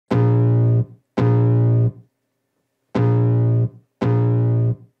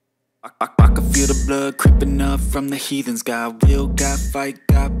I can feel the blood creeping up from the heathens. Got will, got fight,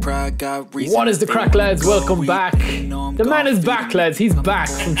 got pride, got reason. What is the crack, lads? Welcome back. The man is back, lads. He's back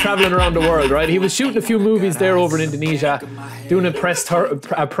from traveling around the world, right? He was shooting a few movies there over in Indonesia, doing a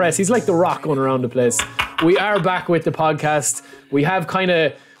press. He's like The Rock going around the place. We are back with the podcast. We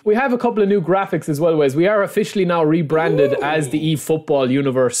have a couple of new graphics as well, Wes. We are officially now rebranded as the eFootball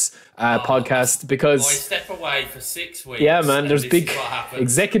Universe podcast because... I step away for 6 weeks. Yeah, man, there's big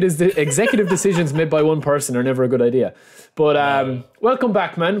executive decisions made by one person are never a good idea. But welcome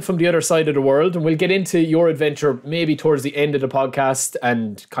back, man, from the other side of the world. And we'll get into your adventure maybe towards the end of the podcast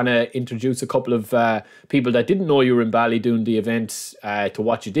and kind of introduce a couple of people that didn't know you were in Bali doing the event to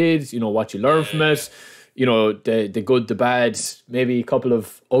what you did, what you learned from it. The good, the bad, maybe a couple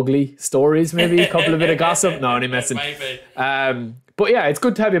of ugly stories, maybe a couple of bit of gossip. No, only messing. Maybe. But yeah, it's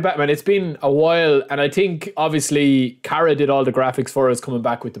good to have you back, man. It's been a while, and I think obviously Cara did all the graphics for us coming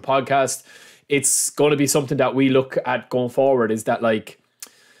back with the podcast. It's going to be something that we look at going forward. Is that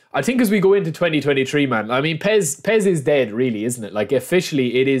I think as we go into 2023, man. I mean, Pez is dead, really, isn't it? Like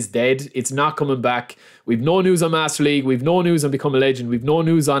officially, it is dead. It's not coming back. We've no news on Master League. We've no news on Become a Legend. We've no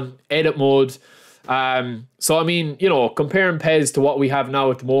news on Edit Mode. So I mean, comparing Pez to what we have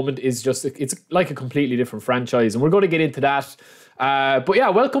now at the moment is just it's like a completely different franchise, and we're going to get into that. But yeah,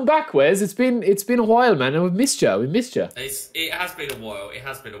 welcome back, Wes. It's been a while, man, and we've missed you. It has been a while,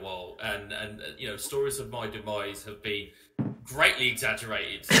 and stories of my demise have been greatly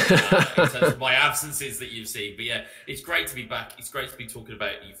exaggerated in terms of my absences that you've seen. But yeah, it's great to be back. It's great to be talking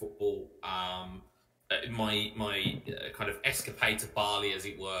about eFootball. My kind of escapade to Bali, as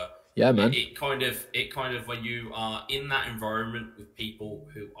it were. Yeah, man. It kind of when you are in that environment with people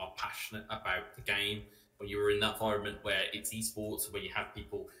who are passionate about the game, when you're in that environment where it's esports, where you have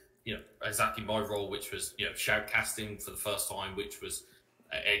people, exactly my role, which was, shoutcasting for the first time, which was,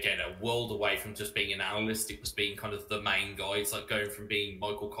 again, a world away from just being an analyst. It was being kind of the main guy. It's like going from being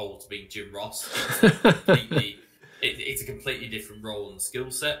Michael Cole to being Jim Ross. It's a completely different role and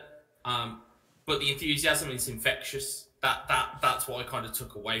skill set. But the enthusiasm is infectious. That's what I kind of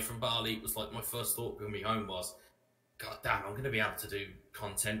took away from Bali. It was like my first thought when we home was, God damn, I'm going to be able to do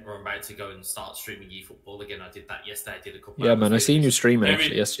content, or I'm about to go and start streaming eFootball again. I did that yesterday. I did a couple. Yeah, man, I seen you streaming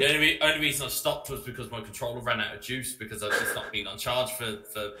actually yesterday. The only reason I stopped was because my controller ran out of juice because I've just not been on charge for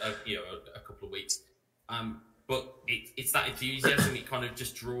a couple of weeks. But it's that enthusiasm. It kind of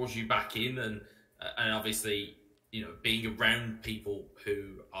just draws you back in, and obviously, being around people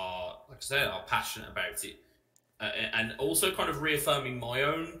who are, like I said, are passionate about it. And also kind of reaffirming my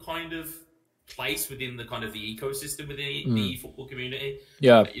own kind of place within the kind of the ecosystem within the eFootball community.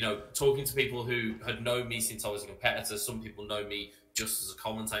 Yeah. Talking to people who had known me since I was a competitor. Some people know me just as a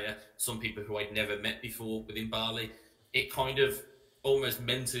commentator. Some people who I'd never met before within Bali. It kind of almost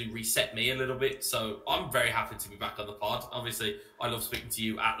mentally reset me a little bit. So I'm very happy to be back on the pod. Obviously, I love speaking to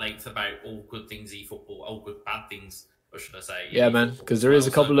you at length about all good things eFootball, all good bad things. Or should I say? Yeah, man, because there is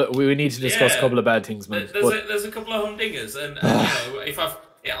a couple of... We need to discuss a couple of bad things, man. There's a couple of humdingers, and if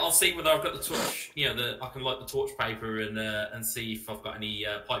I'll see whether I've got the torch, I can light the torch paper and see if I've got any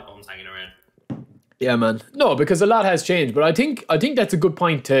pipe bombs hanging around. Yeah, man. No, because a lot has changed, but I think that's a good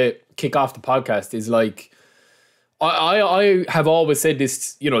point to kick off the podcast. Is like, I have always said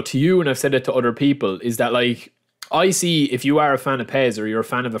this, to you, and I've said it to other people. Is that like, I see if you are a fan of Pez or you're a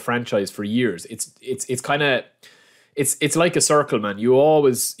fan of a franchise for years, it's kind of... It's like a circle, man. You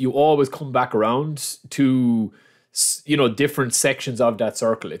always come back around to, different sections of that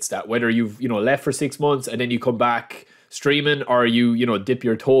circle. It's that whether you've, left for 6 months and then you come back streaming, or you, dip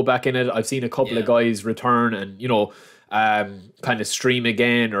your toe back in it. I've seen a couple of guys return and, kind of stream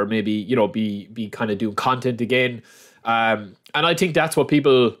again, or maybe, be kind of doing content again. And I think that's what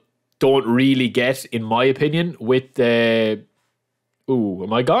people don't really get, in my opinion, with the... Ooh,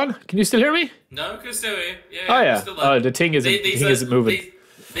 am I gone? Can you still hear me? No, I can still hear you. Yeah, oh, yeah. Still there. The thing isn't moving.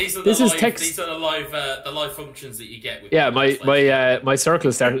 These are the live functions that you get with. Yeah, my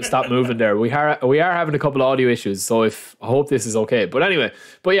circle stopped moving there. We are having a couple of audio issues, so I hope this is okay. But anyway,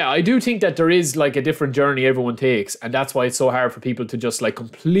 I do think that there is like a different journey everyone takes, and that's why it's so hard for people to just like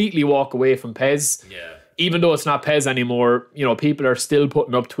completely walk away from Pez. Yeah. Even though it's not Pez anymore, people are still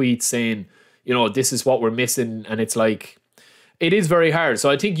putting up tweets saying, this is what we're missing, and it's like... It is very hard. So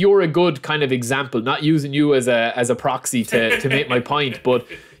I think you're a good kind of example, not using you as a proxy to make my point, but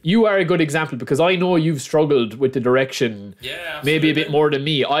you are a good example because I know you've struggled with the direction, maybe a bit more than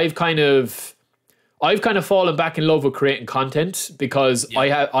me. I've kind of fallen back in love with creating content because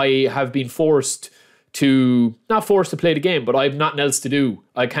I have been not forced to play the game, but I have nothing else to do.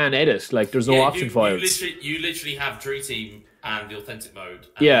 I can't edit. Like there's no option files. You literally have Dream Team and the authentic mode.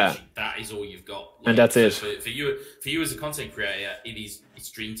 And Yeah. that is all you've got. And that's it. For you as a content creator,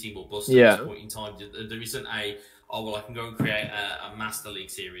 it's Dream Team or bust Yeah. at this point in time. There isn't I can go and create a Master League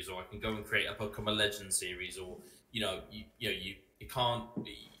series, or I can go and create a Become a Legend series, or you can't.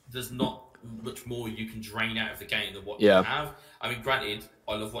 There's not much more you can drain out of the game than what you have. I mean, granted,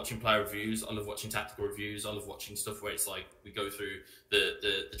 I love watching player reviews. I love watching tactical reviews. I love watching stuff where it's like we go through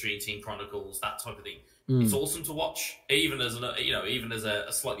the Dream Team Chronicles, that type of thing. It's awesome to watch, even as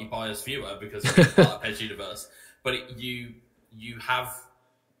a slightly biased viewer because it's part of Edge Universe. But you have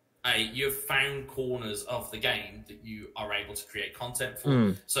found corners of the game that you are able to create content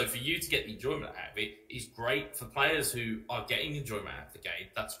for. So for you to get the enjoyment out of it is great. For players who are getting enjoyment out of the game,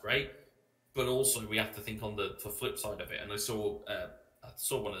 that's great. But also we have to think on the flip side of it. And I saw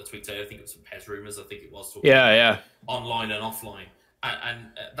one of the tweets there. I think it was some PES rumors. I think it was talking about online and offline. And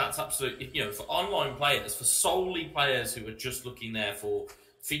that's absolutely, for online players, for solely players who are just looking there for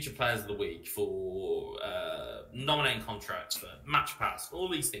featured players of the week, for nominating contracts, for match pass, for all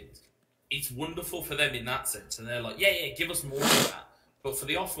these things. It's wonderful for them in that sense. And they're like, yeah, give us more of that. But for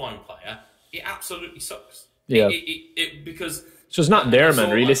the offline player, it absolutely sucks. Yeah. Because it's just not there, man,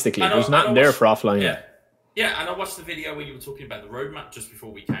 realistically. There's nothing there for offline. Yeah, and I watched the video where you were talking about the roadmap just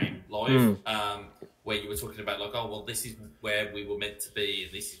before we came live, where you were talking about like, oh, well, this is where we were meant to be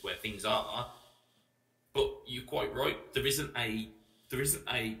and this is where things are. But you're quite right. There isn't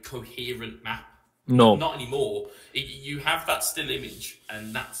a coherent map. No. Not anymore. You have that still image,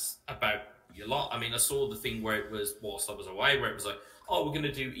 and that's about your lot. I mean, I saw the thing where it was, whilst I was away, where it was like, oh, we're going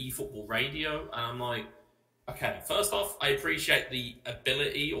to do eFootball radio. And I'm like, okay, first off, I appreciate the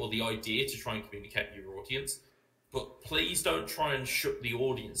ability or the idea to try and communicate with your audience, but please don't try and shut the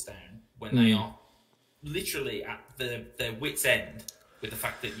audience down when they are literally at their wit's end with the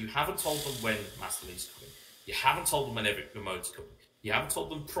fact that you haven't told them when Master League's coming. You haven't told them when every mode's coming. You haven't told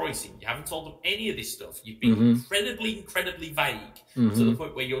them pricing. You haven't told them any of this stuff. You've been incredibly vague to the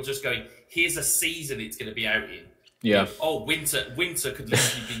point where you're just going, here's a season it's going to be out in. Yeah. Winter could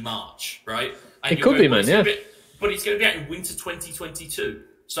literally be March, right? And it could be, man, yeah. But it's going to be out in winter 2022.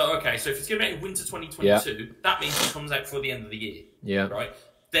 So, okay, so if it's going to be out in winter 2022, that means it comes out before the end of the year. Yeah. Right?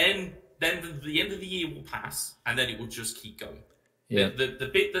 Then the end of the year will pass, and then it will just keep going. Yeah. The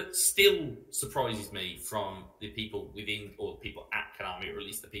bit that still surprises me from the people within, or the people at Konami, or at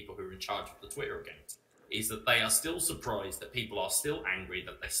least the people who are in charge of the Twitter accounts, is that they are still surprised that people are still angry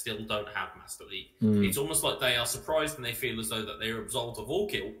that they still don't have Master League. It's almost like they are surprised and they feel as though that they are absolved of all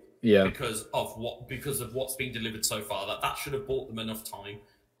guilt because of what's been delivered so far, that should have bought them enough time.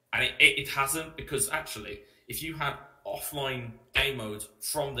 And it hasn't, because actually, if you had offline game modes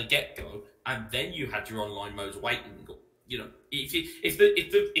from the get-go, and then you had your online modes waiting, if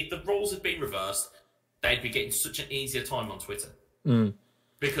the roles had been reversed, they'd be getting such an easier time on Twitter.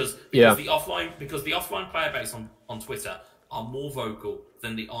 Because the offline player base on Twitter are more vocal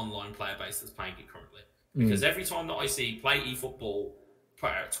than the online player base that's playing it currently. Because every time that I see play eFootball,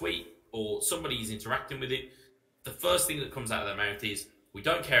 put out a tweet, or somebody is interacting with it, the first thing that comes out of their mouth is, we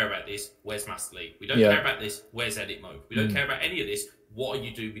don't care about this, where's Master League? We don't care about this, where's edit mode? We don't care about any of this, what are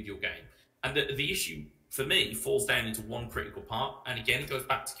you doing with your game? And the issue, for me, falls down into one critical part, and again, it goes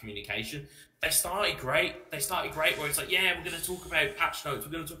back to communication. They started great, where it's like, yeah, we're going to talk about patch notes,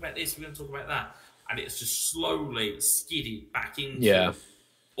 we're going to talk about this, we're going to talk about that. And it's just slowly skidded back into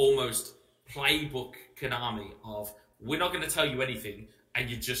almost playbook Konami of, we're not going to tell you anything, and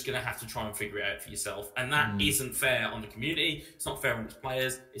you're just going to have to try and figure it out for yourself. And that isn't fair on the community, it's not fair on its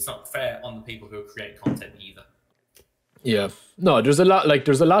players, it's not fair on the people who are creating content either. Yeah. No, there's a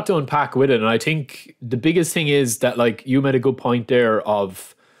lot to unpack with it. And I think the biggest thing is that, like, you made a good point there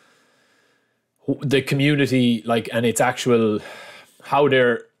of the community, like, and its actual, how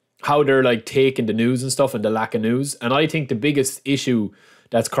they're like taking the news and stuff and the lack of news. And I think the biggest issue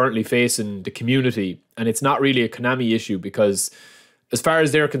that's currently facing the community, and it's not really a Konami issue, because as far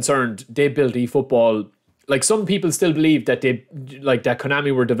as they're concerned, they built eFootball. Like, some people still believe that that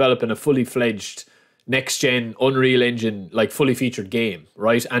Konami were developing a fully fledged next-gen Unreal Engine, like, fully featured game,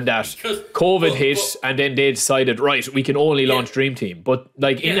 right? And that COVID hit, and then they decided, right, we can only launch Dream Team. But,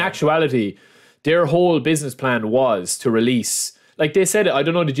 like, in actuality, their whole business plan was to release, like they said, I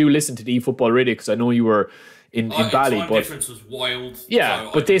don't know, did you listen to the eFootball radio? Because I know you were in Bali. Time difference was wild. Yeah,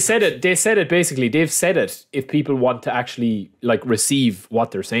 so but they said it basically, they've said it if people want to actually, like, receive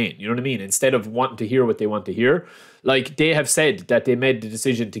what they're saying, you know what I mean? Instead of wanting to hear what they want to hear. Like, they have said that they made the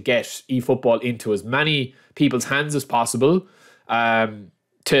decision to get eFootball into as many people's hands as possible,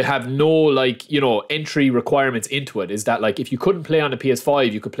 to have no like, you know, entry requirements into it is that like if you couldn't play on a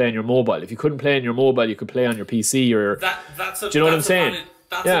PS5, you could play on your mobile. If you couldn't play on your mobile, you could play on your PC or do you know what I'm saying?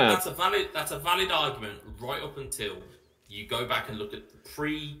 That's a valid argument right up until you go back and look at the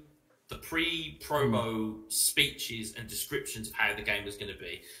pre-promo speeches and descriptions of how the game was going to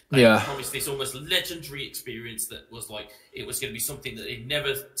be. They promised this almost legendary experience that was like, it was going to be something that they'd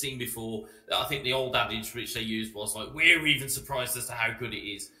never seen before. I think the old adage which they used was like, we're even surprised as to how good it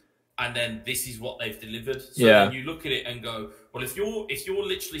is. And then this is what they've delivered. So then you look at it and go, well, if you're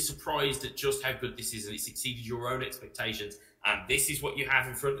literally surprised at just how good this is and it's exceeded your own expectations, and this is what you have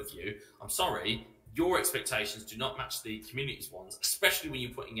in front of you, I'm sorry, your expectations do not match the community's ones, especially when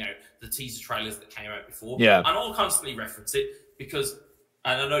you're putting out the teaser trailers that came out before. Yeah. And I'll constantly reference it because,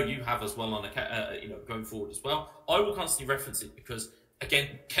 and I know you have as well on going forward as well. I will constantly reference it because,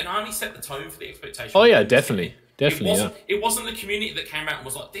 again, Konami set the tone for the expectation. Oh yeah, definitely. It wasn't the community that came out and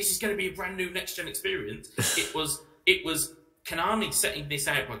was like, this is going to be a brand new next-gen experience. It was Konami setting this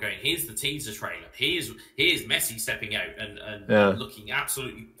out by going, here's the teaser trailer. Here's Messi stepping out and looking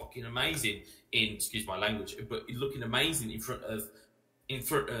absolutely fucking amazing excuse my language, but looking amazing in front of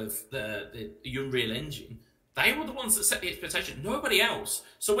the Unreal Engine. They were the ones that set the expectation, nobody else.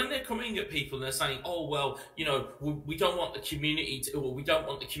 So when they're coming at people and they're saying, oh, well, you know, we don't want the community or we don't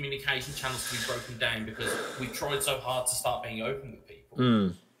want the communication channels to be broken down because we've tried so hard to start being open with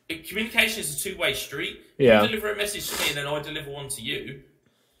people. Communication is a two-way street. Yeah. You deliver a message to me and then I deliver one to you.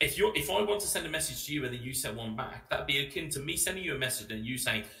 If I want to send a message to you and then you send one back, that'd be akin to me sending you a message and you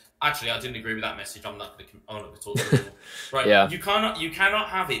saying, actually, I didn't agree with that message. I'm not going to talk to you anymore. Right? Yeah. You cannot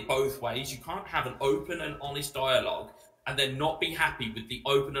have it both ways. You can't have an open and honest dialogue and then not be happy with the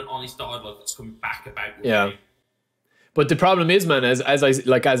open and honest dialogue that's coming back about your game. But the problem is, man, as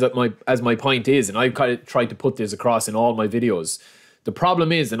my point is, and I've kind of tried to put this across in all my videos. The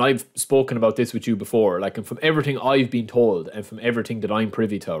problem is, and I've spoken about this with you before, like, and from everything I've been told and from everything that I'm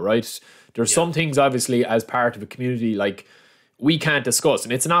privy to, right? There's some things, obviously, as part of a community, like, we can't discuss.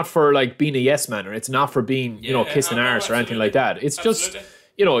 And it's not for, like, being a yes man, or it's not for being, you know, kissing arse or anything like that. It's just,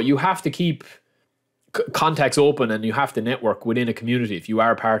 you know, you have to keep contacts open and you have to network within a community if you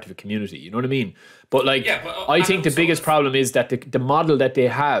are part of a community. You know what I mean? But, like, I think the biggest problem is that the model that they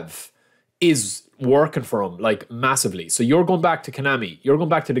have is working for them, like, massively. So you're going back to Konami, you're going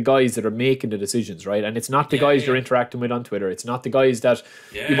back to the guys that are making the decisions, right? And it's not the guys you're interacting with on Twitter. It's not the guys that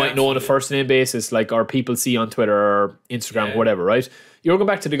you might know on a first name basis, like, or people see on Twitter or Instagram or whatever, right? You're going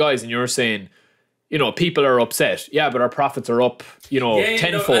back to the guys and you're saying, you know, people are upset. Yeah, but our profits are up, you know,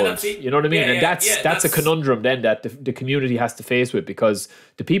 tenfold. You know what I mean? And that's a conundrum then that the community has to face with, because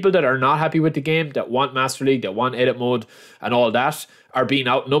the people that are not happy with the game, that want Master League, that want edit mode and all that, are being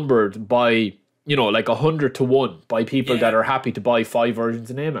outnumbered by, you know, like 100 to 1 by people that are happy to buy 5 versions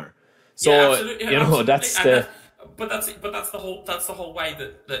of Neymar. So you know, that's the. But that's the whole way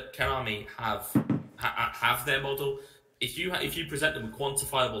that Konami have their model. If you present them with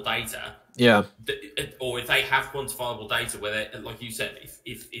quantifiable data, or if they have quantifiable data where they, like you said,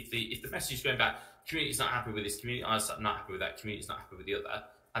 if the message is going back, community's not happy with this, community I'm not happy with that, community's not happy with the other,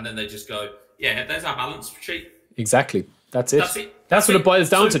 and then they just go, yeah, there's our balance sheet. Exactly. That's it. That's what it boils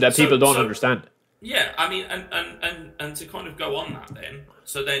down to, that people don't understand. Yeah, I mean, and to kind of go on that then,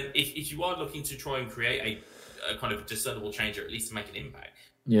 so then if you are looking to try and create a kind of discernible change, or at least to make an impact,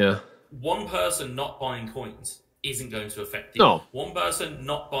 one person not buying coins isn't going to affect it. No. One person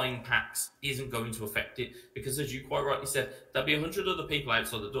not buying packs isn't going to affect it, because as you quite rightly said, there'll be 100 other people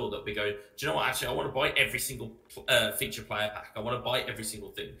outside the door that'll be going, do you know what, actually, I want to buy every single feature player pack. I want to buy every single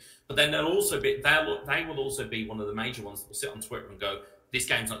thing. But then they will also be one of the major ones that will sit on Twitter and go, this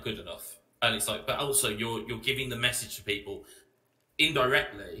game's not good enough. And it's like, but also you're giving the message to people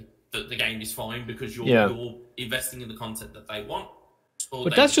indirectly that the game is fine because you're investing in the content that they want.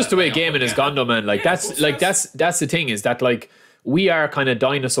 But that's just the way gaming has gone, though, man. Like, that's the thing, is that, like, we are kind of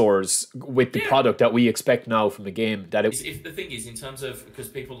dinosaurs with the product that we expect now from the game. That if the thing is, in terms of, because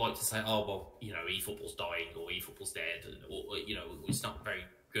people like to say, oh, well, you know, eFootball's dying or eFootball's dead, or you know, it's not very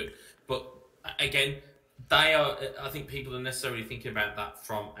good. But again, they are. I think people are necessarily thinking about that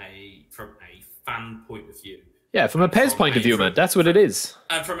from a fan point of view. Yeah, from a PES point of view, man, that's what it is.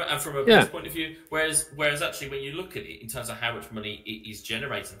 And from a PES point of view, whereas actually when you look at it in terms of how much money it is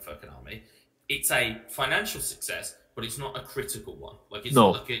generating for Konami, it's a financial success, but it's not a critical one. Like, it's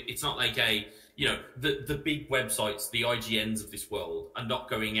not like a, you know, the big websites, the IGNs of this world are not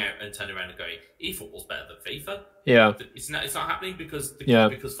going out and turning around and going, eFootball's better than FIFA. Yeah, it's not happening because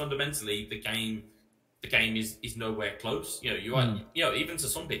fundamentally the game is nowhere close. You know, you know, even to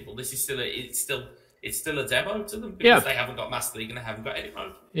some people, this is still it's still a demo to them because they haven't got Master League and they haven't got Edit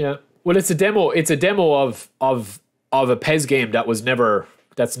Mode. Yeah. Well, it's a demo. It's a demo of a PES game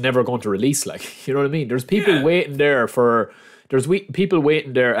that's never going to release. Like, you know what I mean? There's people waiting there people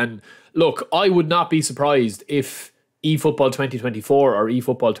waiting there. And look, I would not be surprised if eFootball 2024 or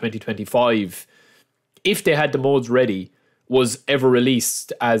eFootball 2025, if they had the modes ready, was ever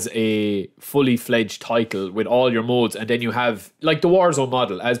released as a fully fledged title with all your modes. And then you have like the Warzone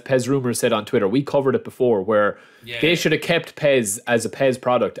model, as PES Rumors said on Twitter. We covered it before, where they should have kept PES as a PES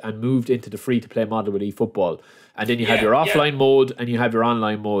product and moved into the free to play model with eFootball. And then you have your offline mode and you have your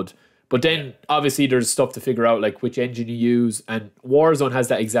online mode. But then obviously there's stuff to figure out, like which engine you use, and Warzone has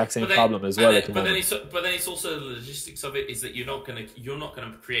that exact same problem as well at the moment. But then it's also the logistics of it is that you're not gonna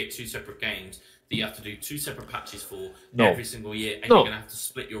create two separate games that you have to do two separate patches for every single year, and you're gonna have to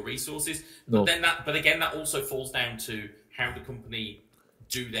split your resources. But then again that also falls down to how the company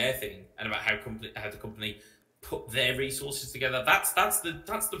do their thing and about how the company put their resources together. That's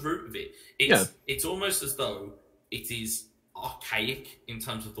the root of it. It's almost as though it is archaic in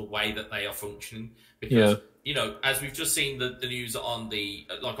terms of the way that they are functioning, because you know, as we've just seen the news on the,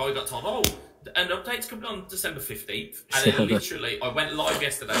 like, I got told, an update's coming on December 15th, and then literally I went live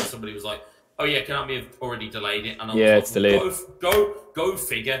yesterday and somebody was like, oh yeah, Konami have already delayed it, and I was like, it's delayed. Go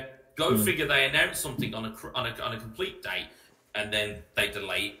figure. Figure. They announced something on a complete date and then they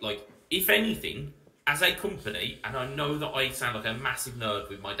delay it. Like, if anything, as a company, and I know that I sound like a massive nerd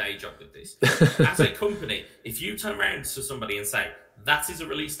with my day job with this, as a company, if you turn around to somebody and say, that is a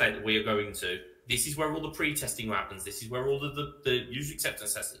release date that we are going to, this is where all the pre-testing happens, this is where all the user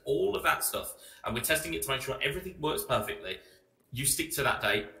acceptance testing, all of that stuff, and we're testing it to make sure everything works perfectly, you stick to that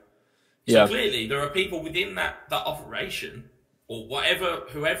date. So clearly, there are people within that operation, or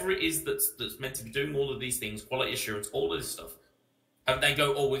whoever it is that's meant to be doing all of these things, quality assurance, all of this stuff, and they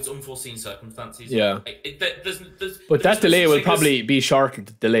go, oh, it's unforeseen circumstances. Yeah. But that delay will probably be shorter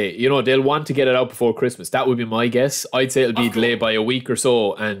delay. You know, they'll want to get it out before Christmas. That would be my guess. I'd say it'll be delayed by a week or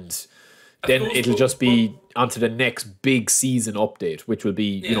so, and then it'll just be onto the next big season update, which will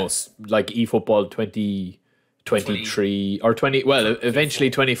be, you know, like eFootball 2023 or 20, well, eventually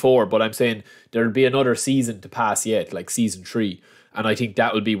 24. But I'm saying there'll be another season to pass yet, like season 3. And I think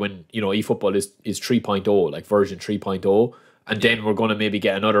that will be when, you know, eFootball is 3.0, like version 3.0. And then we're going to maybe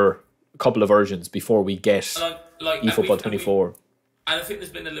get another couple of versions before we get eFootball 24. And I think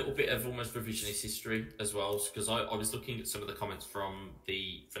there's been a little bit of almost revisionist history as well, because I was looking at some of the comments from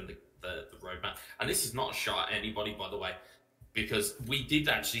the roadmap. And this is not a shot at anybody, by the way, because we did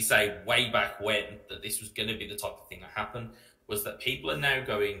actually say way back when that this was going to be the type of thing that happened, was that people are now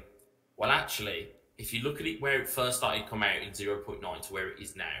going, well, actually, if you look at it where it first started to come out in 0.9 to where it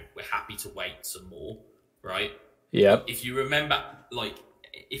is now, we're happy to wait some more, right? Yeah. If you remember, like,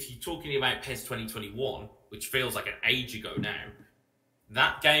 if you're talking about PES 2021, which feels like an age ago now,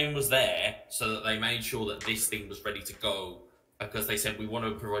 that game was there so that they made sure that this thing was ready to go, because they said we want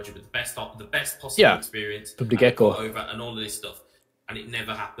to provide you with the best possible experience from the get-go over and all of this stuff, and it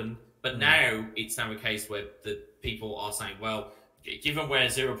never happened. But now it's now a case where the people are saying, well, given where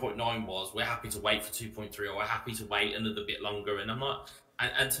 0.9 was, we're happy to wait for 2.3, or we're happy to wait another bit longer. And I'm like,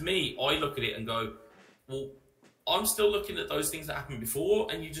 and to me, I look at it and go, well, I'm still looking at those things that happened before,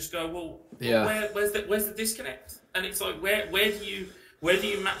 and you just go, well, where's the disconnect? And it's like, where do you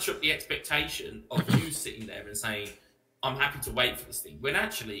match up the expectation of you sitting there and saying, I'm happy to wait for this thing, when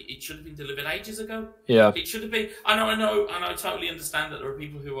actually it should have been delivered ages ago? Yeah. It should have been. I know, and I totally understand that there are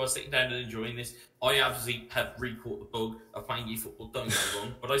people who are sitting down and enjoying this. I obviously have re-caught the bug of playing eFootball, don't get me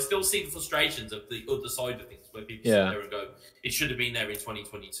wrong, but I still see the frustrations of the other side of things, where people sit there and go, it should have been there in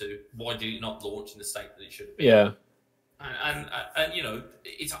 2022. Why did it not launch in the state that it should have been? Yeah. And you know,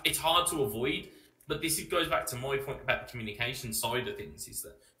 it's hard to avoid, but this goes back to my point about the communication side of things, is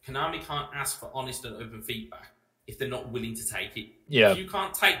that Konami can't ask for honest and open feedback if they're not willing to take it. Yeah. If you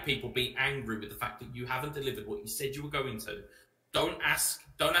can't take people being angry with the fact that you haven't delivered what you said you were going to, don't ask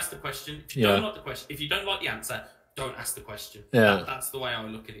the question. If you don't like the question, if you don't like the answer, don't ask the question. Yeah. That's the way I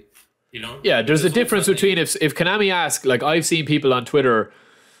look at it. You know? Yeah, there's a difference between if Konami ask, like, I've seen people on Twitter,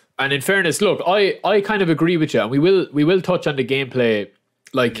 and in fairness, look, I kind of agree with you, and we will touch on the gameplay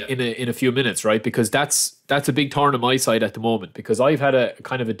in a few minutes, right? Because that's a big turn on my side at the moment, because I've had a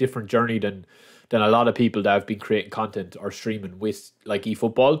kind of a different journey than a lot of people that have been creating content or streaming with, like,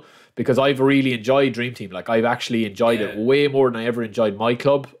 eFootball, because I've really enjoyed Dream Team. Like, I've actually enjoyed it way more than I ever enjoyed my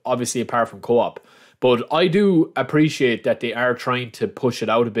club, obviously apart from co-op. But I do appreciate that they are trying to push it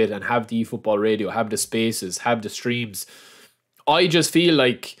out a bit and have the eFootball radio, have the spaces, have the streams. I just feel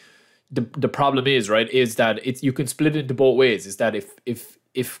like the problem is, right, is that you can split it into both ways. Is that if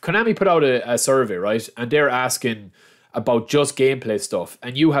if Konami put out a survey, right, and they're asking about just gameplay stuff,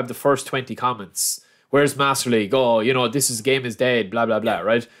 and you have the first 20 comments, where's Master League? Oh, you know, game is dead, blah, blah, blah,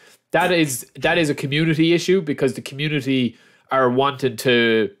 right? That is a community issue, because the community are wanting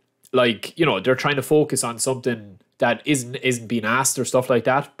to, like, you know, they're trying to focus on something that isn't being asked or stuff like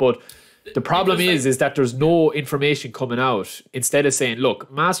that. But the problem is that there's no information coming out. Instead of saying,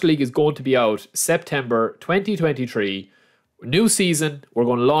 look, Master League is going to be out September 2023, new season, we're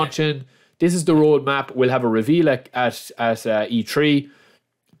going to launch in. This is the roadmap. We'll have a reveal at E3.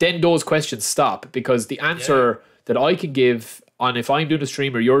 Then those questions stop, because the answer that I can give on if I'm doing a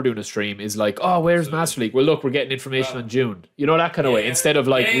stream or you're doing a stream is like, oh, where's Master League? Well, look, we're getting information on June. You know, that kind of way. Instead of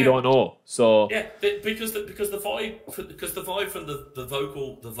like, we don't know. So because the vibe from the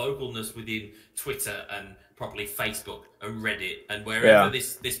vocalness within Twitter and probably Facebook and Reddit and wherever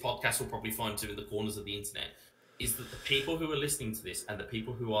this podcast will probably find to in the corners of the internet is that the people who are listening to this and the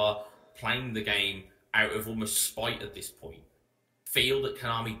people who are playing the game out of almost spite at this point feel that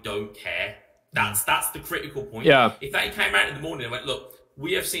Konami don't care. That's the critical point. Yeah. If they came out in the morning and went, look,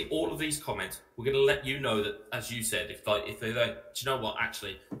 we have seen all of these comments. We're going to let you know that, as you said, if they don't, do you know what?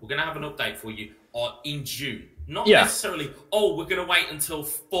 Actually, we're going to have an update for you in June. Not necessarily, we're going to wait until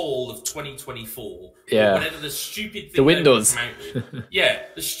fall of 2024. Yeah. Or whatever the stupid thing. The windows. The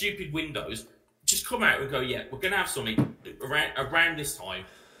stupid windows. Just come out and go, we're going to have something around this time.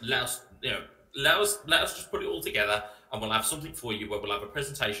 Let us just put it all together, and we'll have something for you where we'll have a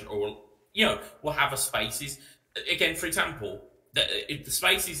presentation, or we'll have a Spaces. Again, for example, if the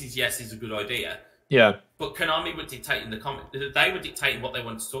Spaces is a good idea. Yeah. But Konami were dictating the comment. They were dictating what they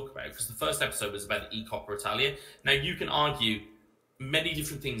wanted to talk about, because the first episode was about the eCopper Italia. Now, you can argue many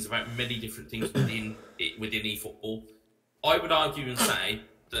different things about many different things within eFootball. I would argue and say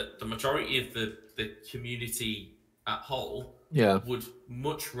that the majority of the community at whole would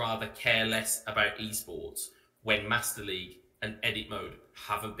much rather care less about esports when Master League and edit mode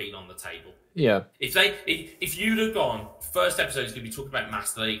haven't been on the table. Yeah. If you'd have gone, first episode is going to be talking about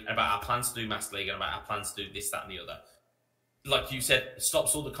Master League and about our plans to do Master League and about our plans to do this, that, and the other. Like you said, it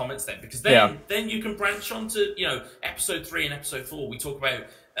stops all the comments then, because then you can branch on to episode 3 and episode 4. We talk about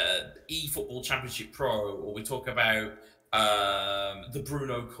eFootball Championship Pro, or we talk about the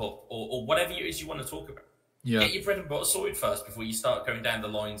Bruno Cup, or whatever it is you want to talk about. Yeah. Get your bread and butter sorted first before you start going down the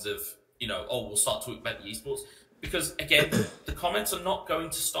lines of we'll start talking about the esports. Because again, the comments are not going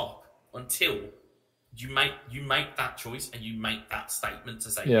to stop until you make that choice and you make that statement to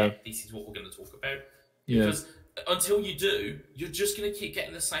say, this is what we're going to talk about. Yeah. Because until you do, you're just going to keep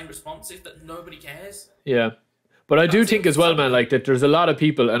getting the same responses that nobody cares. Yeah. But I do think as well, man, like that there's a lot of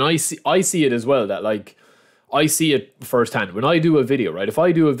people, and I see it as well, that like I see it firsthand. When I do a video, right? If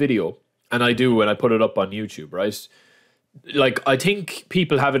I do a video and I put it up on YouTube, right? Like, I think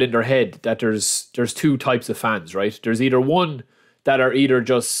people have it in their head that there's two types of fans, right? There's either one that are either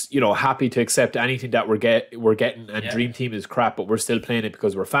just, happy to accept anything that we're getting, and Dream Team is crap, but we're still playing it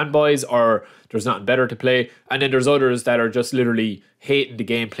because we're fanboys, or there's nothing better to play. And then there's others that are just literally hating the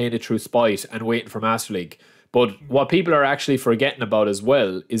game, playing it through spite, and waiting for Master League. But what people are actually forgetting about as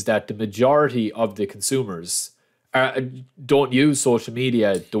well is that the majority of the consumers don't use social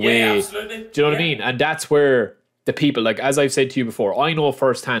media the way... Absolutely. Do you know what I mean? And that's where... the people, like, as I've said to you before, I know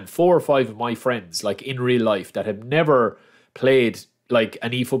firsthand 4 or 5 of my friends, like, in real life, that have never played, like,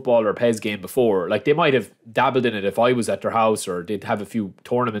 an eFootball or PES game before. Like, they might have dabbled in it if I was at their house, or they'd have a few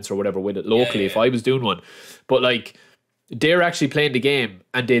tournaments or whatever with it locally if I was doing one. But, like, they're actually playing the game,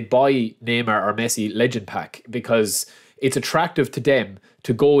 and they'd buy Neymar or Messi Legend Pack because it's attractive to them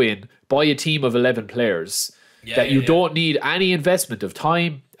to go in, buy a team of 11 players that you don't need any investment of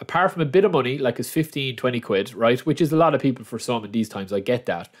time, apart from a bit of money, like it's 15, 20 quid, right? Which is a lot of people for some in these times, I get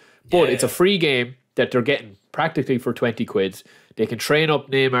that. But it's a free game that they're getting practically for 20 quid. They can train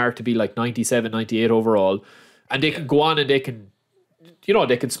up Neymar to be like 97, 98 overall, and they can go on and they can,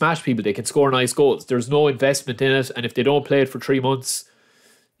 they can smash people, they can score nice goals. There's no investment in it, and if they don't play it for 3 months,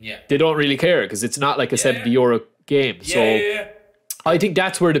 they don't really care, because it's not like a €70 game. I think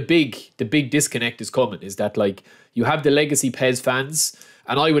that's where the big disconnect is coming, is that, like, you have the legacy PES fans,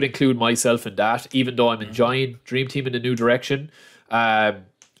 and I would include myself in that, even though I'm enjoying Dream Team in a new direction.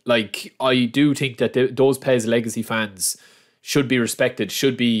 Like, I do think that those PES legacy fans should be respected,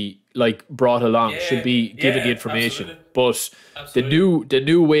 should be, like, brought along, should be given the information. Absolutely. But the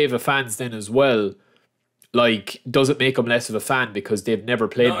new wave of fans then as well, like, doesn't make them less of a fan because they've never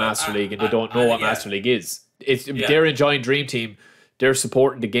played Master League and they don't know what Master League is. They're enjoying Dream Team, they're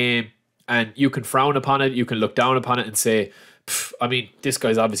supporting the game, and you can frown upon it, you can look down upon it and say, I mean, this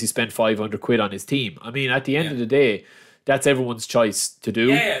guy's obviously spent 500 quid on his team. I mean, at the end of the day, that's everyone's choice to do.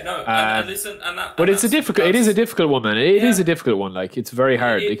 No, and listen, but it is a difficult one, man. It is a difficult one. Like, it's very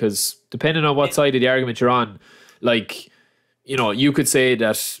hard because depending on what side of the argument you're on, like, you know, you could say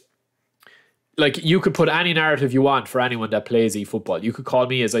that, like, you could put any narrative you want for anyone that plays eFootball. You could call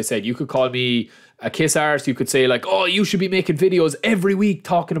me, as I said, you could call me a kiss arse. You could say, like, oh, you should be making videos every week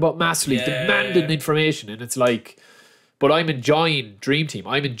talking about Master League, demanding information. And it's like, but I'm enjoying Dream Team.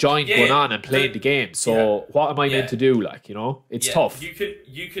 I'm enjoying going on and playing the game. So what am I meant to do? Like, you know, it's tough. You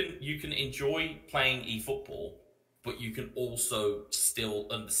can enjoy playing eFootball, but you can also still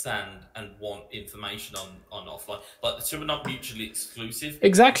understand and want information on offline. Like, the two are not mutually exclusive.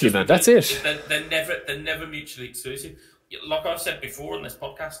 Exactly, man. That's it. They're never mutually exclusive. Like I've said before on this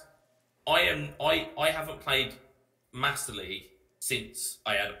podcast, I haven't played Master League since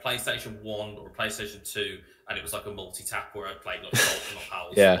I had a PlayStation 1 or a PlayStation 2, and it was like a multi-tap where I played like Ultimate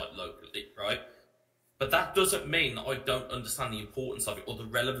Pals like locally, right? But that doesn't mean that I don't understand the importance of it or the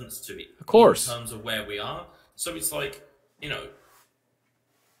relevance to it. Of course. In terms of where we are. So it's like, you know,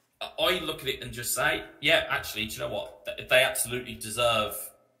 I look at it and just say, yeah, actually, do you know what? They absolutely deserve,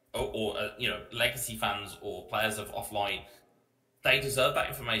 or you know, legacy fans or players of offline, they deserve that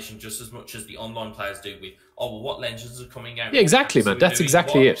information just as much as the online players do with, oh, well, what legends are coming out? Yeah, exactly, man. That's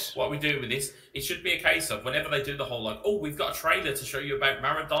exactly it. What are we doing with this? It should be a case of whenever they do the whole, like, oh, we've got a trailer to show you about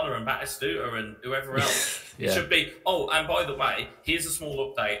Maradona and Batistuta and whoever else. It should be, oh, and by the way, here's a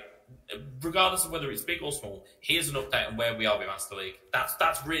small update. Regardless of whether it's big or small, here's an update on where we are with Master League.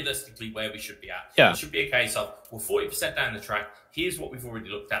 That's realistically where we should be at. Yeah. It should be a case of, we're 40% down the track. Here's what we've already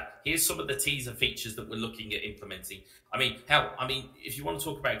looked at. Here's some of the teaser features that we're looking at implementing. I mean, if you want to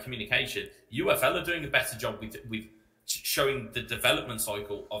talk about communication, UFL are doing a better job with showing the development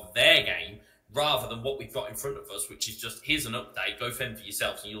cycle of their game rather than what we've got in front of us, which is just, here's an update, go fend for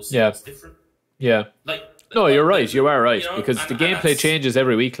yourselves, and you'll see it's different. Yeah. No, you're right. You are right, you know, because the gameplay changes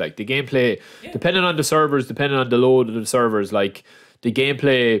every week. Like, the gameplay, depending on the servers, depending on the load of the servers, like, the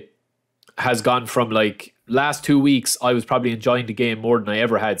gameplay has gone from, like, last 2 weeks, I was probably enjoying the game more than I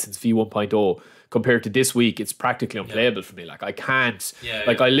ever had since V1.0. Compared to this week, it's practically unplayable for me. Like, I can't,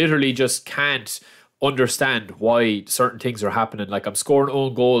 I literally just can't understand why certain things are happening. Like, I'm scoring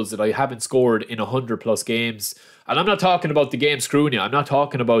own goals that I haven't scored in 100+ games. And I'm not talking about the game screwing you. I'm not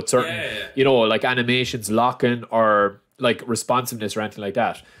talking about certain, you know, like animations locking or like responsiveness or anything like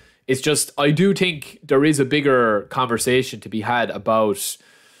that. It's just, I do think there is a bigger conversation to be had about,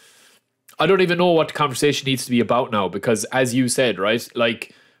 I don't even know what the conversation needs to be about now, because as you said, right,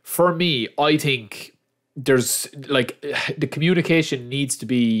 like, for me, I think there's like, the communication needs to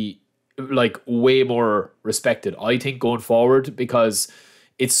be like way more respected, I think, going forward, because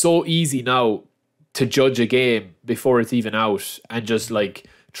it's so easy now to judge a game before it's even out and just like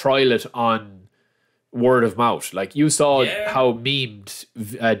trial it on word of mouth. Like, you saw how memed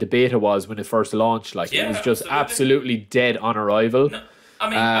the beta was when it first launched. Like, it was just absolutely dead on arrival. No,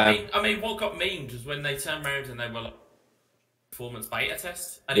 I mean, what got memed was when they turned around and they were like, performance beta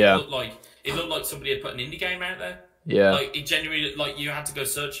test, and it looked like somebody had put an indie game out there. Yeah, like, it genuinely, like, you had to go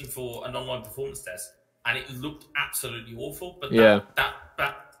searching for an online performance test, and it looked absolutely awful. But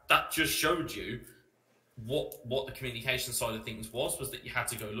that just showed you what the communication side of things was that you had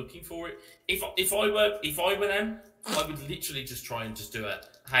to go looking for it. If I were them, I would literally just try and just do a,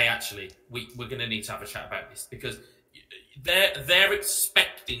 hey, actually, we're going to need to have a chat about this, because they're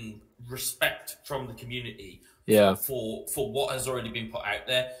expecting respect from the community. For what has already been put out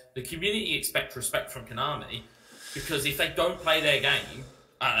there. The community expect respect from Konami, because if they don't play their game,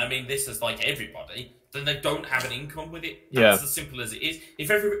 and I mean this is like everybody, then they don't have an income with it. That's as simple as it is. If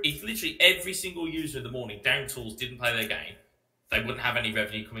literally every single user in the morning, Down Tools, didn't play their game, they wouldn't have any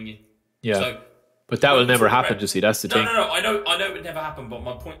revenue coming in. Yeah. So, but that will never happen, you see. That's the thing. No. I know it would never happen. But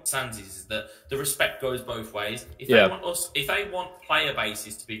my point stands is that the respect goes both ways. If they want player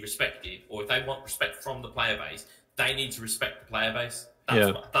bases to be respected, or if they want respect from the player base, they need to respect the player base.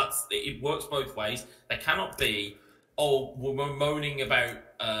 It works both ways. They cannot be, oh, we're moaning about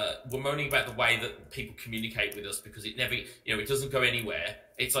the way that people communicate with us because it never, it doesn't go anywhere.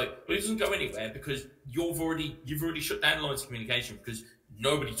 It's like, well, it doesn't go anywhere because you've already shut down lines of communication because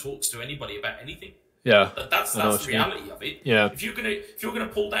nobody talks to anybody about anything. Yeah, that's the reality of it. Yeah, if you're gonna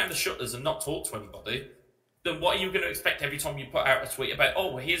pull down the shutters and not talk to anybody, then what are you going to expect every time you put out a tweet about,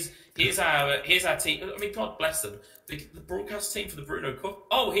 oh, here's our team? I mean, God bless them, the broadcast team for the Bruno Cup.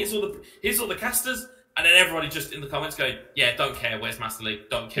 Oh, here's all the casters, and then everybody just in the comments going, yeah, don't care, where's Master League?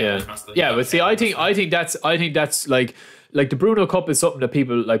 Don't care, where's Master League? Yeah, but see, I think that's like the Bruno Cup is something that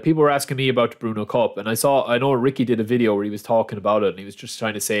people were asking me about the Bruno Cup, and I know Ricky did a video where he was talking about it, and he was just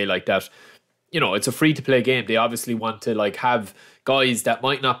trying to say like that. you know, it's a free to play game. They obviously want to like have guys that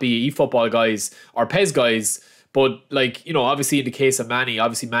might not be eFootball guys or PES guys, but like, you know, obviously in the case of Manny,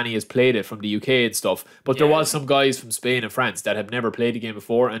 obviously Manny has played it from the UK and stuff, but there was some guys from Spain and France that have never played the game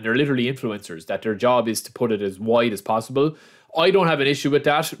before, and they're literally influencers that their job is to put it as wide as possible. I don't have an issue with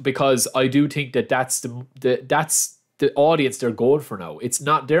that, because I do think that that's the audience they're going for now.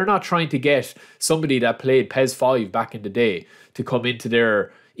 They're not trying to get somebody that played PES 5 back in the day to come into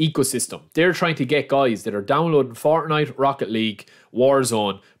their ecosystem. They're trying to get guys that are downloading Fortnite, Rocket League,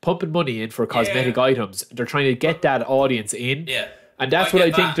 Warzone, pumping money in for cosmetic items. They're trying to get that audience in. Yeah. And that's what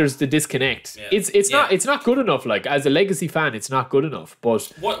I think there's the disconnect. Yeah. It's not good enough. Like, as a legacy fan, it's not good enough.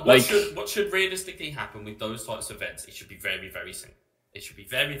 But what should realistically happen with those types of events? It should be very, very simple. It should be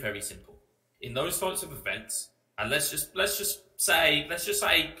very, very simple. In those types of events, and let's just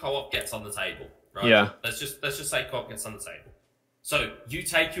say co-op gets on the table, right? Yeah. Let's just say co-op gets on the table. So you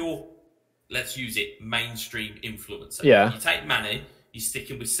take your, let's use it, mainstream influencer. Yeah. You take Manny, you're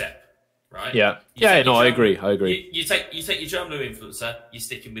sticking with Sepp, right? Yeah. I agree. You take your German influencer, you're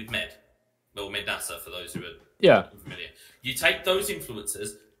sticking with Med Nasser, for those who are familiar. You take those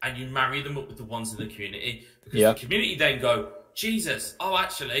influencers and you marry them up with the ones in the community, because the community then go, Jesus, oh,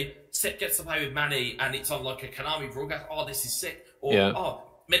 actually, Sepp gets to play with Manny and it's on like a Konami broadcast. Oh, this is sick. Or,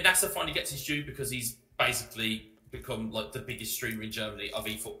 Med Nasser finally gets his due because he's basically become like the biggest streamer in Germany of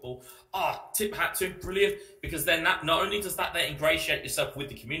eFootball. Tip hat to him, brilliant. Because then that not only does that then ingratiate yourself with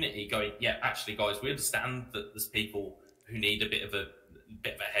the community, going, yeah, actually, guys, we understand that there's people who need a bit of a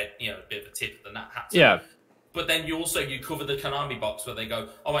head, you know, a bit of a tip than that hat to. Yeah. But then you cover the Konami box where they go,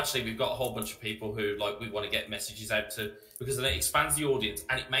 oh, actually, we've got a whole bunch of people who like we want to get messages out to, because then it expands the audience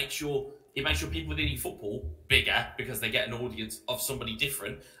and it makes your people within eFootball bigger, because they get an audience of somebody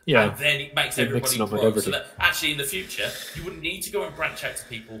different. Yeah. And then it makes everybody grow. So that actually in the future, you wouldn't need to go and branch out to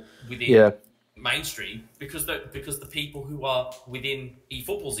people within mainstream, because the people who are within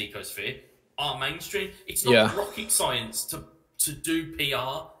eFootball's ecosphere are mainstream. It's not rocket science to do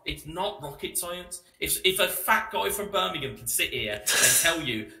PR. It's not rocket science. If a fat guy from Birmingham can sit here and tell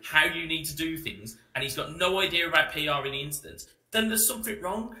you how you need to do things, and he's got no idea about PR in the instance, then there's something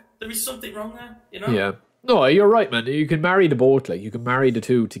wrong. There is something wrong there, you know? Yeah. No, you're right, man. You can marry the both. Like, you can marry the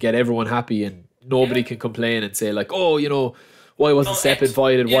two to get everyone happy, and nobody can complain and say like, oh, you know, why wasn't Sepp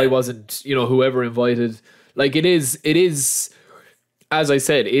invited? Why wasn't, you know, whoever invited? Like, it is, as I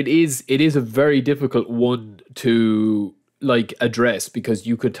said, it is a very difficult one to like address, because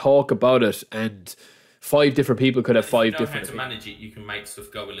you could talk about it and 5 different people could have 5 different. If you know how to manage it, you can make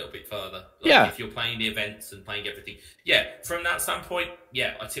stuff go a little bit further. Like if you're playing the events and playing everything, from that standpoint,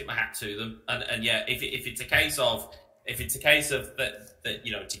 I tip my hat to them. And if it's a case of that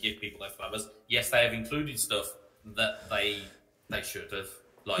you know, to give people their flowers, yes, they have included stuff that they should have.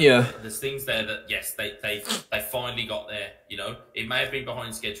 Like, there's things there that they finally got there. You know, it may have been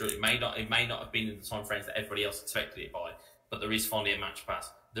behind schedule. It may not have been in the time frames that everybody else expected it by. But there is finally a match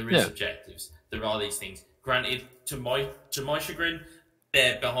pass. There is objectives. There are these things. Granted, to my chagrin,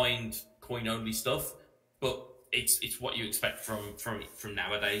 they're behind coin only stuff, but it's what you expect from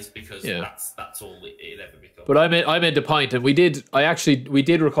nowadays, because that's all it ever becomes. But I made the point, and we did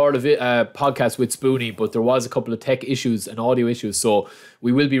record a podcast with Spoonie, but there was a couple of tech issues and audio issues, so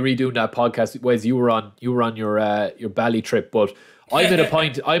we will be redoing that podcast. Wes, you were on your Bali trip, but I made a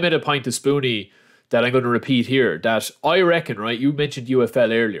point to Spoonie that I'm going to repeat here, that I reckon, right, you mentioned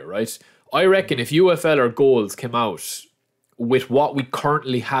UFL earlier, right? I reckon if UFL or Goals came out with what we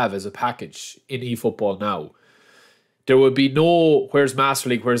currently have as a package in eFootball now, there would be no where's Master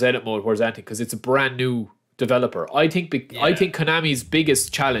League, where's Edit Mode, where's anything, because it's a brand new developer. I think Konami's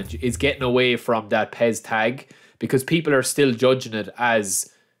biggest challenge is getting away from that PES tag, because people are still judging it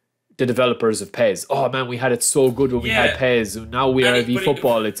as the developers of PES. Oh man, we had it so good when we had PES, and now we are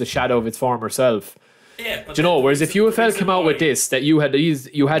eFootball. It's a shadow of its former self. Yeah, but do you know? Whereas if UFL came out with this, that you had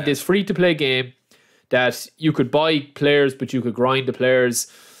this free to play game that you could buy players, but you could grind the players.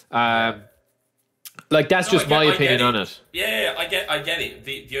 Like, that's just my opinion on it. Yeah, I get it.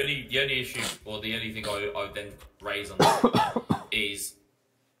 The only issue, or the only thing I would then raise on that is,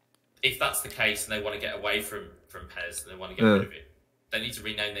 if that's the case and they want to get away from PES and they want to get rid of it, they need to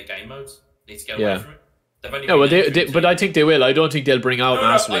rename their game modes. They need to get away from it. But I think they will. I don't think they'll bring out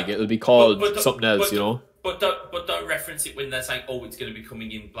Master League. It'll be called something else, you know. But don't reference it when they're saying, oh, it's going to be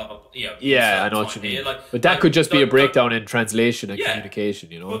coming in, blah blah blah. You know, I know what you mean. But that could just be a breakdown in translation and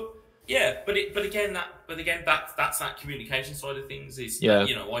communication, you know. But again, that's that communication side of things.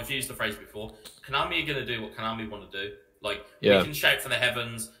 You know, I've used the phrase before. Konami are going to do what Konami want to do. Like, we can shout for the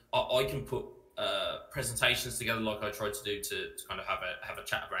heavens. I can put presentations together, like I tried to do to kind of have a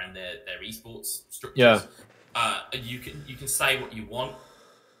chat around their esports structures. Yeah. You can say what you want,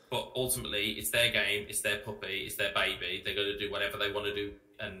 but ultimately it's their game, it's their puppy, it's their baby. They're going to do whatever they want to do,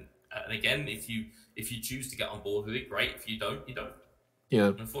 and again, if you choose to get on board with it, great. If you don't, you don't.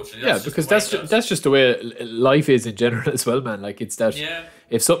 Yeah, unfortunately, because that's just the way life is in general as well, man. Like, it's that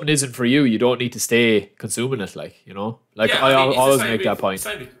if something isn't for you, you don't need to stay consuming it. Like, you know, like I always make that point.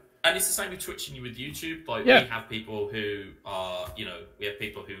 And it's the same with Twitch and with YouTube. Like, we have people who are, we have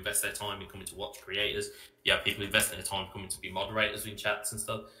people who invest their time in coming to watch creators. You have people who invest their time coming to be moderators in chats and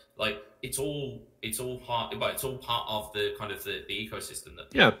stuff. Like, it's all part of the kind of the ecosystem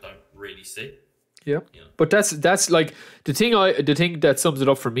that people don't really see. Yeah. But that's like the thing that sums it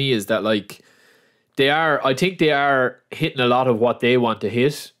up for me is that, like, I think they are hitting a lot of what they want to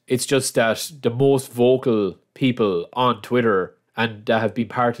hit. It's just that the most vocal people on Twitter and that have been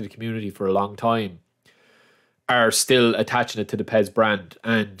part of the community for a long time are still attaching it to the PES brand.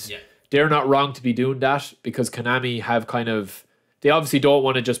 And they're not wrong to be doing that, because Konami have they obviously don't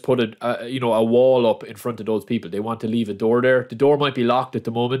want to just put a wall up in front of those people. They want to leave a door there. The door might be locked at the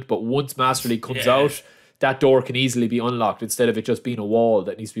moment, but once Master League comes out, that door can easily be unlocked instead of it just being a wall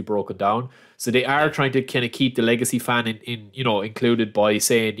that needs to be broken down. So they are trying to kind of keep the legacy fan in included by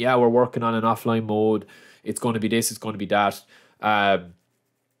saying, we're working on an offline mode. It's going to be this, it's going to be that.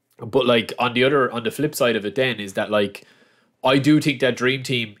 But like on the flip side of it then is that, like, I do think that Dream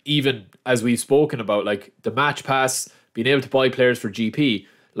Team, even as we've spoken about, like the match pass, being able to buy players for GP,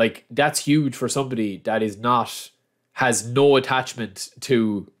 like, that's huge for somebody that has no attachment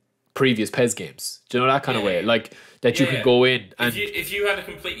to previous PES games. Do you know, that kind of way? Like, that you can go in and if you had a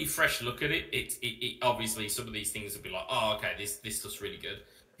completely fresh look at it, it obviously some of these things would be like, oh, okay, this looks really good.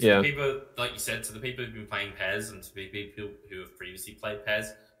 To the people, like you said, to the people who've been playing PES and to the people who have previously played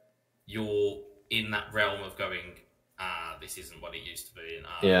PES, you're in that realm of going, this isn't what it used to be, and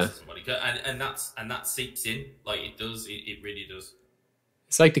this isn't what it and that seeps in, like it does. It really does.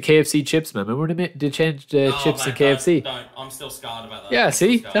 It's like the KFC chips, man. Remember they changed the chips in KFC? Don't. I'm still scarred about that. Yeah,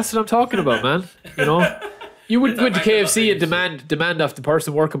 see, that's what I'm talking about, man. You know, you wouldn't go to KFC and demand of the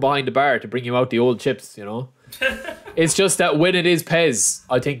person working behind the bar to bring you out the old chips. You know, it's just that when it is PES,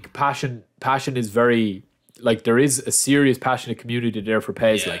 I think passion is very, like, there is a serious passionate community there for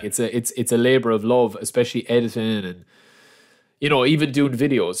PES. Like, it's a labor of love, especially editing and, even doing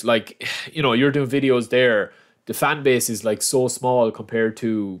videos. Like, you're doing videos there. The fan base is, like, so small compared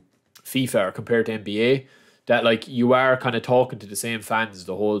to FIFA or compared to NBA that, like, you are kind of talking to the same fans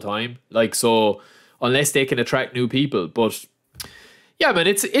the whole time. Like, so unless they can attract new people, but yeah, man,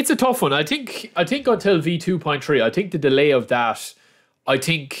 it's a tough one. I think until V2.3, I think the delay of that, I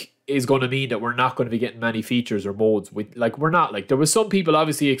think, is going to mean that we're not going to be getting many features or modes with, like, we're not, like, there was some people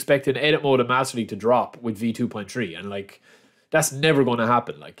obviously expecting edit mode and Master League to drop with V2.3, and, like, that's never going to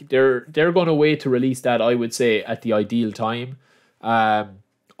happen. Like, they're going to wait to release that, I would say, at the ideal time. I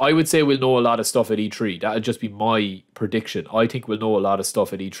would say we'll know a lot of stuff at E3. That'll just be my prediction. I think we'll know a lot of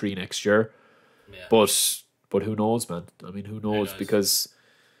stuff at E3 next year. Yeah. But who knows, man? I mean, who knows? Because,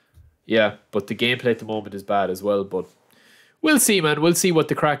 but the gameplay at the moment is bad as well. But we'll see, man. We'll see what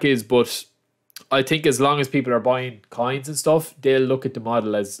the crack is. But I think as long as people are buying coins and stuff, they'll look at the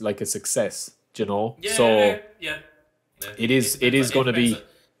model as, like, a success, you know? It is going to be.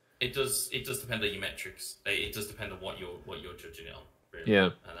 It does depend on your metrics. It does depend on what you're judging it on. Really. Yeah.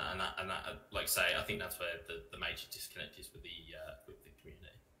 And that, like I say, I think that's where the major disconnect is with the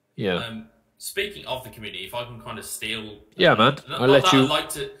community. Yeah. Speaking of the community, if I can kind of steal. Yeah, man. I'll let you.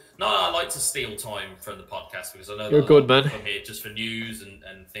 I like to steal time from the podcast because I know you're good, man. I'm here just for news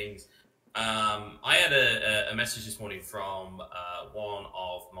and things. I had a message this morning from one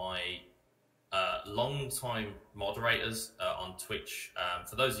of my long-time moderators on Twitch.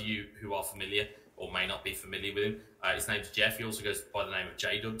 For those of you who are familiar or may not be familiar with him, his name's Jeff. He also goes by the name of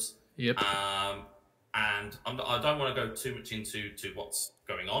J-Dubs. Yep. And I don't want to go too much into what's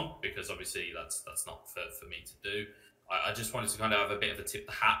going on because obviously that's not for me to do. I just wanted to kind of have a bit of a tip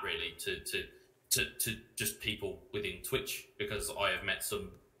the hat really to just people within Twitch, because I have met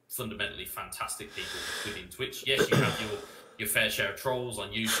some fundamentally fantastic people within Twitch. Yes, you have your fair share of trolls on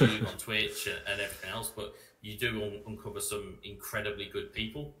YouTube, on Twitch, and everything else, but you do uncover some incredibly good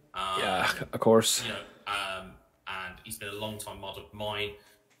people. Of course. And he's been a long time mod of mine.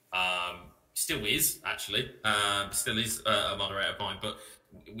 Still is actually. Still is a moderator of mine. But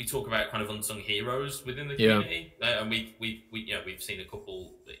we talk about kind of unsung heroes within the community, and we've seen a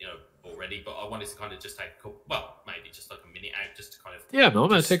couple, already. But I wanted to kind of just take a couple. Well, maybe just like a minute out, just to kind of. Yeah, no,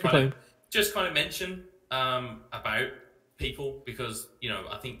 man, take your time. Just kind of mention about people, because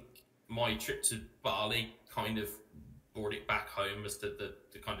I think my trip to Bali kind of brought it back home as to the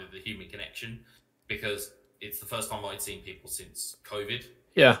kind of the human connection, because it's the first time I'd seen people since COVID.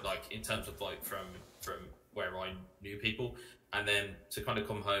 Yeah. Like in terms of like from where I knew people, and then to kind of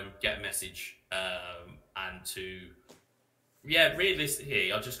come home, get a message, and to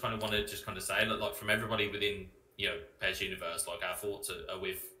realistically, I just kind of want to just kind of say that, like, from everybody within Pez Universe, like, our thoughts are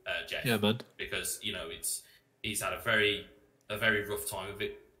with Jeff. Yeah, man. Because he's had a very rough time of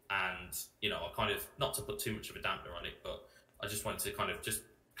it, and I kind of, not to put too much of a dampener on it, but I just wanted to kind of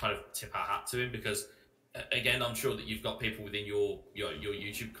tip our hat to him, because again, I'm sure that you've got people within your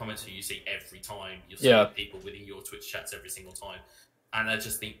YouTube comments who you see every time. You'll see people within your Twitch chats every single time, and I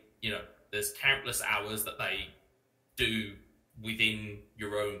just think there's countless hours that they do within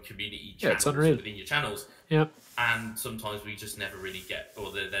your own community channels, within your channels. Yeah. And sometimes we just never really get,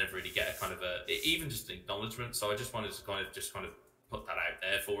 or they never really get a kind of even just an acknowledgement. So I just wanted to kind of put that out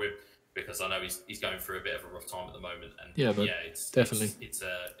there for him, because I know he's going through a bit of a rough time at the moment. And it's definitely it's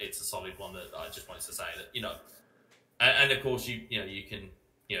a solid one that I just wanted to say that, and of course you can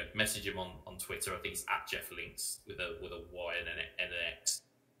message him on Twitter. I think it's at Jeff Links with a Y and an X.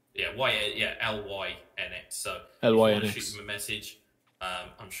 LYNX. So if you want to shoot him a message,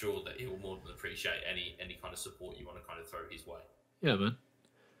 I'm sure that he will more than appreciate any kind of support you want to kind of throw his way. Yeah, man.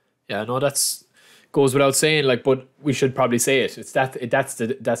 Yeah, no, that's goes without saying. Like, but we should probably say it. It's that's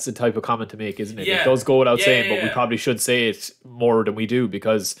the type of comment to make, isn't it? Yeah. It does go without saying, but we probably should say it more than we do,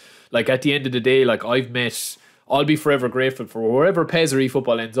 because, like, at the end of the day, like, I'll be forever grateful for wherever Pez or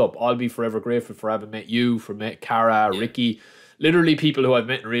eFootball ends up. I'll be forever grateful for having met you, for met Cara, Ricky. Literally people who I've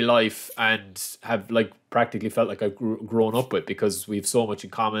met in real life and have, like, practically felt like I've grown up with, because we have so much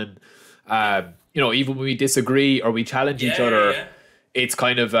in common. Even when we disagree or we challenge each other, it's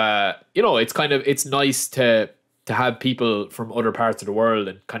kind of it's nice to have people from other parts of the world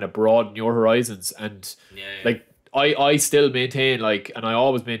and kind of broaden your horizons. And like I still maintain, like, and I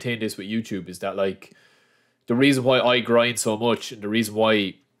always maintain this with YouTube, is that, like, the reason why I grind so much and the reason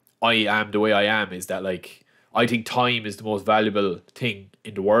why I am the way I am is that, like, I think time is the most valuable thing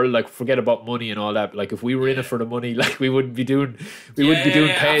in the world. Like, forget about money and all that. Like, if we were in it for the money, like, we wouldn't be doing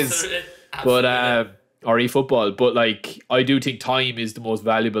Pez, but or eFootball. But, like, I do think time is the most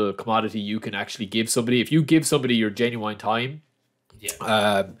valuable commodity you can actually give somebody. If you give somebody your genuine time,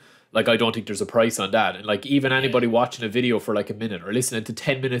 like, I don't think there's a price on that. And, like, even anybody watching a video for, like, a minute or listening to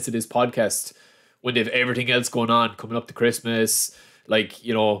 10 minutes of this podcast when they've everything else going on, coming up to Christmas, like,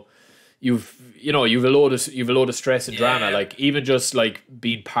 you've a load of stress and drama. Like, even just, like,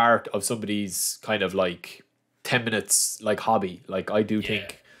 being part of somebody's kind of, like, 10 minutes, like, hobby, like, I do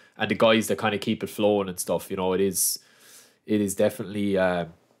think, and the guys that kind of keep it flowing and stuff, it is definitely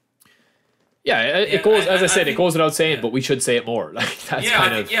it goes, as I said, it goes without saying, but we should say it more. Like, that's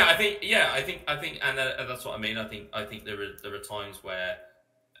I think and that's what I mean. I think there are times where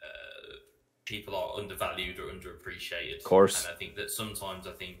people are undervalued or underappreciated. Of course. And I think that sometimes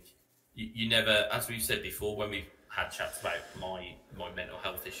you never, as we've said before, when we've had chats about my mental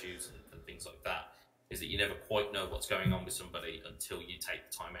health issues and things like that, is that you never quite know what's going on with somebody until you take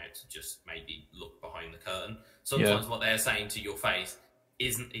the time out to just maybe look behind the curtain. Sometimes what they're saying to your face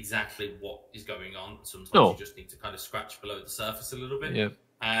isn't exactly what is going on. Sometimes you just need to kind of scratch below the surface a little bit.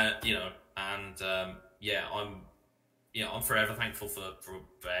 I'm forever thankful for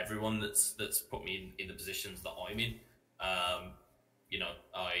everyone that's put me in the positions that I'm in. I'm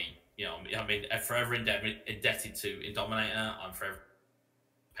forever indebted to Indominator. I'm forever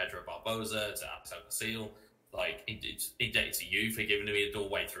Pedro Barboza, to Alex Ocasio, like, indebted to you for giving me a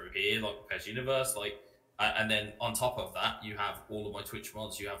doorway through here, like Pez Universe, like, and then on top of that, you have all of my Twitch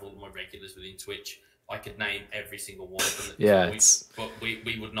mods, you have all of my regulars within Twitch. I could name every single one of them, but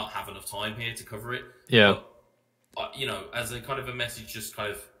we would not have enough time here to cover it. But, as a kind of a message, just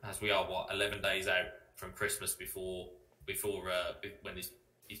kind of as we are 11 days out from Christmas before when this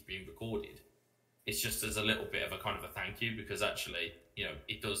is being recorded, it's just as a little bit of a kind of a thank you, because actually,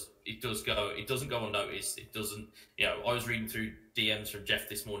 it doesn't go unnoticed. It doesn't, I was reading through DMs from Jeff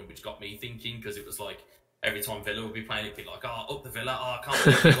this morning, which got me thinking, because it was like, every time Villa would be playing, it'd be like, up the Villa, I can't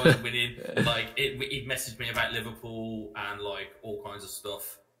believe you guys are winning. Like, he'd messaged me about Liverpool and, like, all kinds of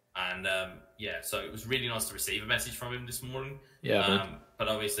stuff. And so it was really nice to receive a message from him this morning. But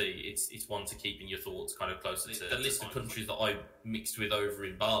obviously, it's one to keep in your thoughts kind of closer to the list of countries that I mixed with over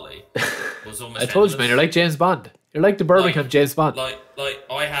in Bali. Was almost. I told you, man, you're like James Bond. You're like the Birmingham James Bond. Like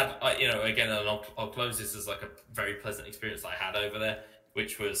I had, again, and I'll close this as like a very pleasant experience that I had over there,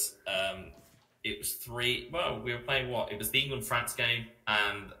 which was it was we were playing it was the England-France game,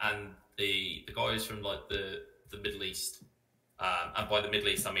 and the guys from, like, the Middle East And by the Middle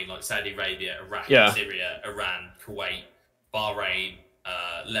East, I mean like Saudi Arabia, Iraq, Yeah. Syria, Iran, Kuwait, Bahrain,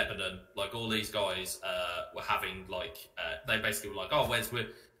 Lebanon. Like all these guys were having like they basically were like, oh,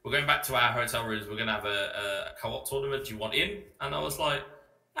 we're going back to our hotel rooms. We're going to have a co-op tournament. Do you want in? And I was like,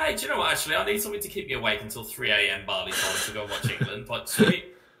 hey, do you know what? Actually, I need something to keep me awake until 3 a.m. Bali time to go and watch England. Like,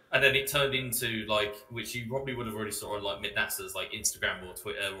 sweet. And then it turned into like, which you probably would have already saw on like Midnasa's like Instagram or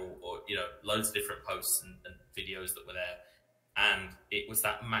Twitter or you know, loads of different posts and videos that were there. And it was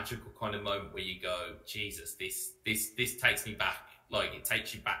that magical kind of moment where you go, Jesus, this takes me back. Like it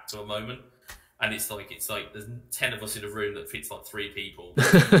takes you back to a moment. And it's like there's 10 of us in a room that fits like 3 people.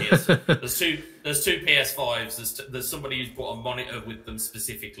 There's two PS5s. There's somebody who's brought a monitor with them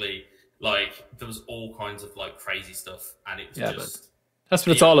specifically. Like there was all kinds of like crazy stuff, and it was just. Man. That's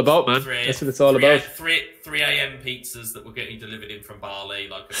what it's all about, man. That's what it's all about. 3 a.m. pizzas that were getting delivered in from Bali,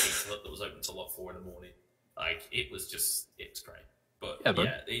 like a pizza hut that was open till like 4 in the morning. Like it was great. But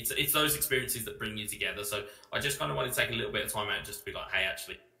yeah, it's those experiences that bring you together. So I just kind of want to take a little bit of time out just to be like, hey,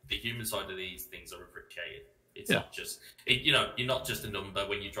 actually. The human side of these things are appreciated. It's not just, you know, you're not just a number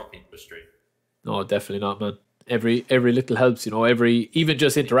when you drop into a stream. No, definitely not, man. Every little helps, you know. Even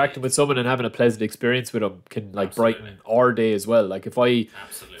just interacting with someone and having a pleasant experience with them can like brighten our day as well. Like if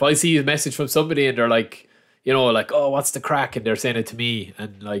I see a message from somebody and they're like, you know, like, oh, what's the crack? And they're saying it to me,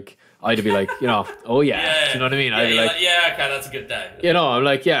 and like I'd be like, you know, oh yeah, do you know what I mean? I'd be like, yeah, okay, that's a good day. You know, I'm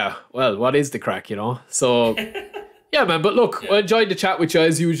like, yeah, well, what is the crack? You know, so. Yeah, man, but look, I enjoyed the chat with you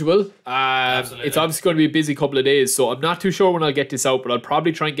as usual. It's obviously going to be a busy couple of days, so I'm not too sure when I'll get this out, but I'll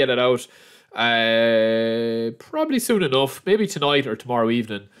probably try and get it out probably soon enough, maybe tonight or tomorrow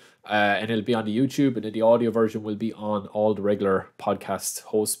evening. And it'll be on the YouTube, and then the audio version will be on all the regular podcast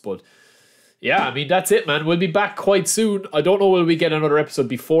hosts. But yeah, I mean, that's it, man. We'll be back quite soon. I don't know will we get another episode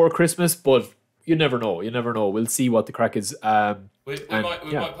before Christmas, but you never know. We'll see what the crack is. We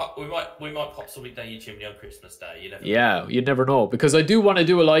might pop something down your chimney on Christmas Day. You never know, because I do want to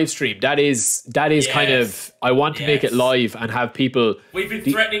do a live stream. That is kind of, I want to make it live and have people. We've been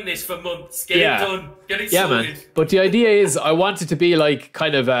threatening this for months. Get it done. Get it sorted. Man. But the idea is, I want it to be like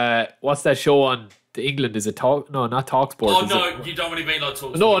kind of what's that show on England? Is it Talk? No, not Talk Sport. Oh no, you don't want to be like Talk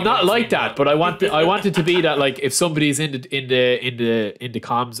Sport. No, not like that. But I want it to be that like if somebody's in the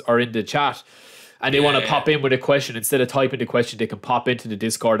comms or in the chat. And they want to pop in with a question. Instead of typing the question, they can pop into the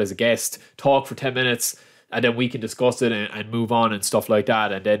Discord as a guest, talk for 10 minutes, and then we can discuss it and move on and stuff like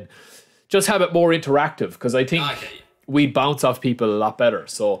that. And then just have it more interactive, because I think we'd bounce off people a lot better.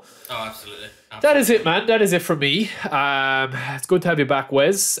 So absolutely. That is it, man. That is it for me. It's good to have you back,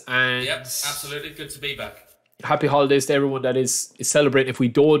 Wes. And absolutely. Good to be back. Happy holidays to everyone that is celebrating. If we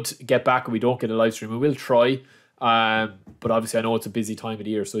don't get back and we don't get a live stream, we will try. But obviously I know it's a busy time of the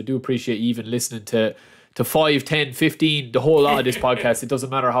year, so I do appreciate you even listening to 5, 10, 15, the whole lot of this podcast. It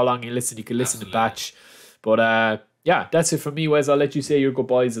doesn't matter how long you listen, you can listen to batch. But yeah, that's it from me, Wes. I'll let you say your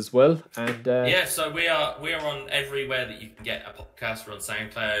goodbyes as well. And so we are on everywhere that you can get a podcast. We're on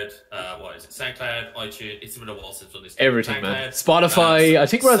SoundCloud. What is it? SoundCloud, iTunes. It's been a while since we've done this. Everything, SoundCloud, man. Spotify. I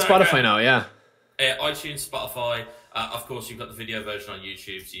think we're on Spotify now, yeah. iTunes, Spotify. Of course, you've got the video version on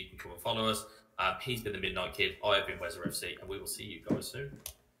YouTube, so you can come and follow us. He's been the Midnight Kid. I have been Wezer FC, and we will see you guys soon.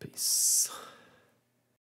 Peace.